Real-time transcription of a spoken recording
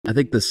I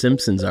think the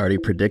Simpsons already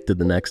predicted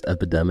the next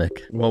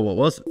epidemic. Well, what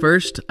was it?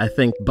 First, I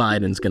think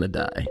Biden's gonna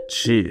die.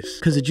 Jeez.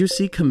 Because did you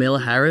see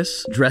Kamala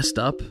Harris dressed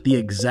up the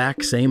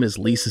exact same as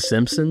Lisa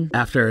Simpson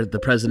after the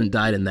president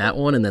died in that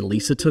one and then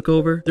Lisa took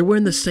over? They're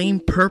wearing the same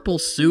purple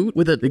suit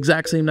with the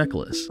exact same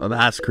necklace. Oh,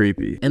 that's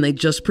creepy. And they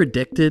just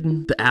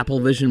predicted the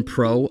Apple Vision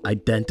Pro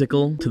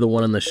identical to the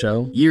one on the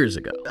show years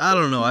ago. I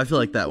don't know. I feel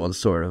like that one's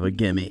sort of a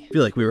gimme. I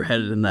feel like we were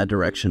headed in that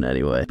direction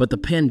anyway. But the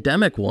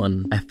pandemic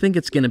one, I think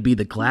it's gonna be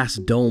the glass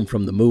dome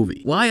from the movie.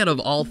 Why out of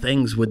all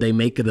things would they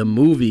make the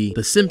movie,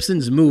 the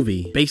Simpsons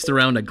movie, based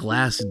around a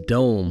glass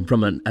dome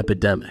from an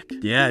epidemic?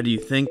 Yeah, do you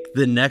think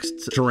the next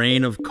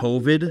strain of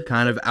COVID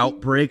kind of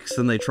outbreaks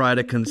and they try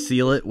to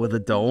conceal it with a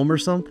dome or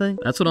something?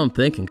 That's what I'm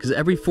thinking, because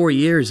every 4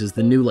 years is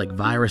the new, like,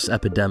 virus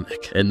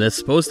epidemic. And that's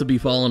supposed to be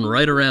falling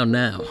right around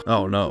now.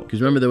 Oh, no. Because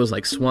remember there was,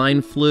 like,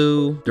 swine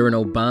flu during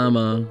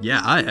Obama.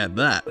 Yeah, I had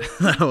that.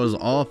 That was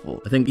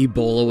awful. I think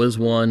Ebola was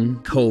one,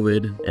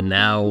 COVID, and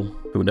now,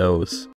 who knows?